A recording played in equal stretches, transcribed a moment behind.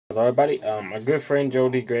Hello everybody, my good friend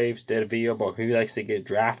Jody Graves did a video about who likes to get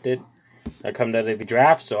drafted. I come to the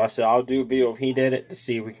draft, so I said I'll do a video if he did it to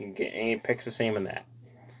see if we can get any picks the same in that.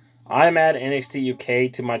 I'm at NXT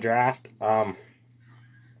UK to my draft.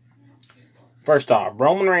 First off,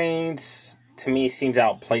 Roman Reigns to me seems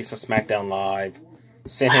outplaced on SmackDown Live.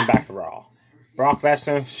 Send him back to Raw. Brock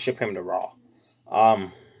Lesnar, ship him to Raw.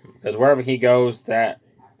 Because wherever he goes, that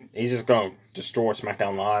he's just going to destroy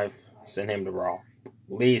SmackDown Live. Send him to Raw.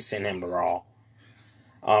 Please send him to Raw.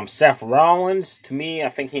 Seth Rollins, to me, I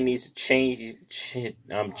think he needs to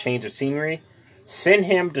change of scenery. Send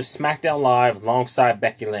him to SmackDown Live alongside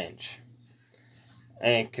Becky Lynch.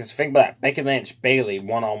 And because think about that, Becky Lynch, Bayley,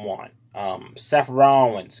 one-on-one. Seth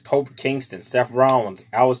Rollins, Kofi Kingston, Seth Rollins,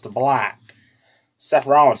 Aleister Black, Seth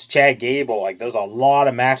Rollins, Chad Gable. Like, there's a lot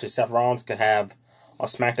of matches Seth Rollins could have on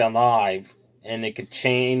SmackDown Live, and it could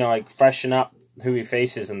change, freshen up who he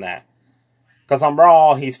faces in that. Because on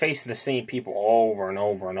Raw, he's facing the same people over and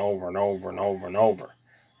over and over and over and over and over.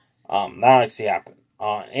 That I like to see happen.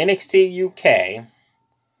 NXT UK,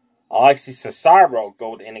 I like to see Cesaro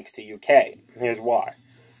go to NXT UK. Here's why.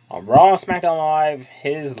 On Raw and SmackDown Live,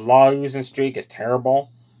 his losing streak is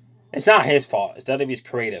terrible. It's not his fault. It's WWE's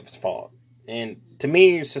creative's fault. And to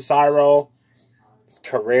me, Cesaro's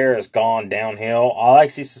career has gone downhill. I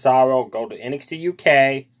like to see Cesaro go to NXT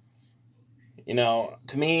UK. You know,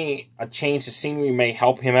 to me, a change of scenery may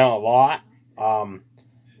help him out a lot.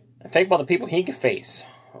 Think about the people he could face.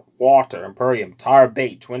 Walter, Imperium, Tyra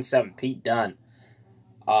Bate, 27, Pete Dunne,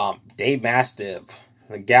 Dave Mastiff,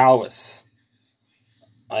 the Gallus,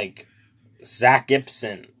 like Zach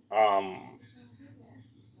Gibson.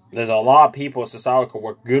 There's a lot of people Cesaro could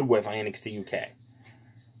work good with on NXT UK.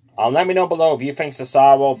 Let me know below if you think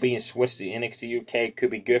Cesaro being switched to NXT UK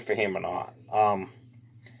could be good for him or not.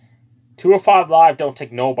 205 Live, don't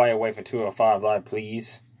take nobody away from 205 Live,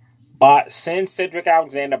 please. But send Cedric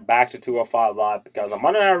Alexander back to 205 Live because on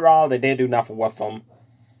Monday Night Raw, they didn't do nothing with him.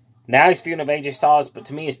 Now he's feuding with AJ Styles, but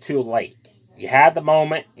to me, it's too late. You had the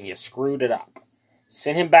moment, and you screwed it up.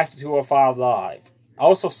 Send him back to 205 Live.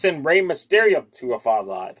 Also, send Rey Mysterio to 205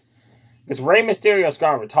 Live. Because Rey Mysterio is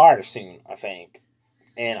going to retire soon, I think.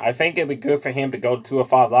 And I think it would be good for him to go to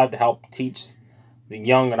 205 Live to help teach the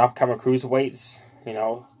young and upcoming cruiserweights, you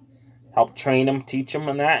know, help train them, teach them,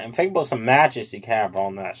 and that. And think about some matches he can have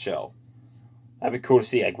on that show. That'd be cool to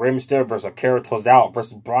see. Like Rey Mysterio versus Akira Tozawa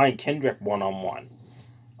versus Brian Kendrick one-on-one.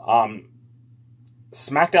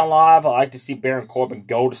 SmackDown Live, I like to see Baron Corbin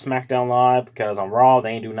go to SmackDown Live because on Raw,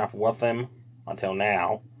 they ain't do nothing with him until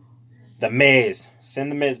now. The Miz.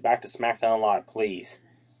 Send The Miz back to SmackDown Live, please.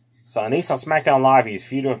 So at least on SmackDown Live, he's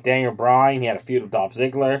feuding with Daniel Bryan. He had a feud with Dolph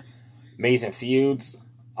Ziggler. Amazing feuds.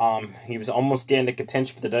 He was almost getting the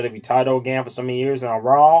contention for the WWE title again for so many years. And on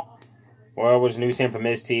Raw, well, it was news him from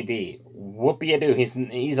Miz TV. Whoopie-a-doo.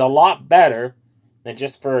 He's a lot better than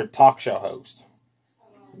just for a talk show host.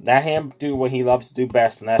 Let him do what he loves to do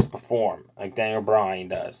best, and that's perform, like Daniel Bryan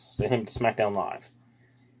does. Send him to SmackDown Live.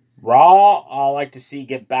 Raw, I like to see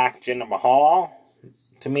get back Jinder Mahal.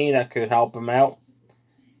 To me, that could help him out.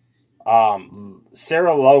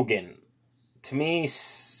 Sarah Logan. To me,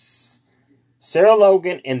 Sarah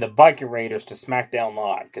Logan and the Viking Raiders to SmackDown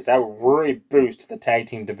Live, because that would really boost the tag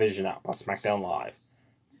team division up on SmackDown Live.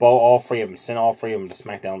 All three of them. Send all three of them to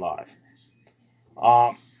SmackDown Live.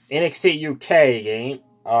 NXT UK game.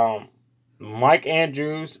 Mike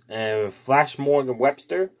Andrews and Flash Morgan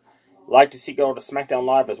Webster like to see go to SmackDown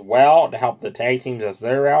Live as well to help the tag teams as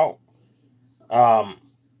they're out.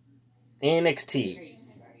 NXT.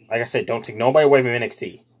 Like I said, don't take nobody away from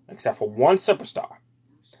NXT except for one superstar.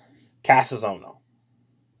 Cassius Ohno.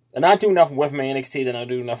 They're not doing nothing with him in NXT. They're not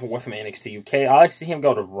doing nothing with him in NXT UK. I like to see him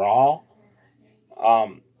go to Raw.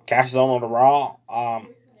 Cassius Ohno to Raw.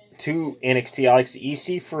 To NXT. I like to see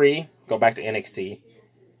EC3 go back to NXT.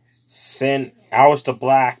 Send Aleister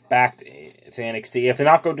Black back to NXT. If they're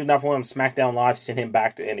not going to do nothing with him SmackDown Live, send him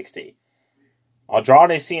back to NXT.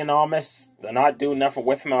 Andrade Cien Almas, they're not doing nothing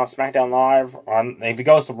with him on SmackDown Live. If he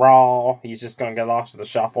goes to Raw, he's just going to get lost to the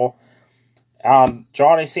shuffle.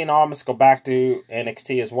 Andrade Cien Almas go back to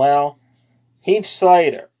NXT as well. Heath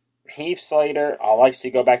Slater, I like to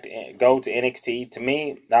see go to NXT. To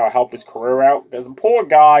me, that will help his career out because the poor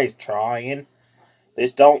guy is trying. They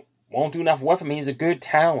just won't do nothing with him. He's a good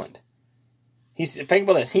talent. Think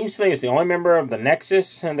about this. Heath Slater is the only member of the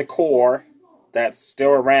Nexus and the Core that's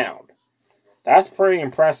still around. That's pretty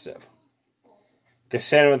impressive,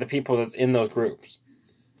 considering the people that's in those groups.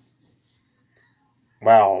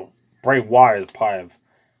 Well, Bray Wyatt is part of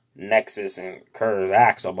Nexus and Curtis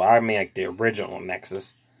Axel, but I mean like the original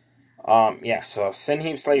Nexus. Yeah, so send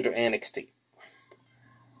him Slater to NXT.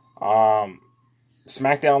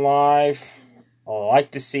 SmackDown Live, I'd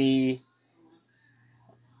like to see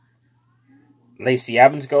Lacey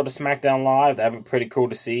Evans go to SmackDown Live. That'd be pretty cool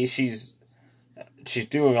to see. She's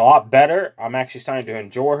doing a lot better. I'm actually starting to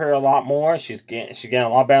enjoy her a lot more. She's getting a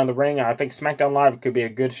lot better in the ring. And I think SmackDown Live could be a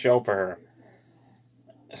good show for her.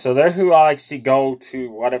 So they're who I like to see go to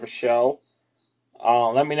whatever show.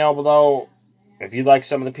 Let me know below if you like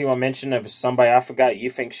some of the people I mentioned. If it's somebody I forgot you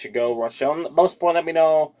think should go to a show. And most important, let me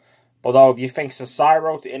know below if you think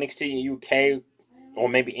Cesaro to NXT UK or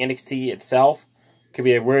maybe NXT itself could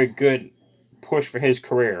be a very good push for his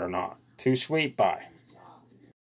career or not. Too sweet. Bye.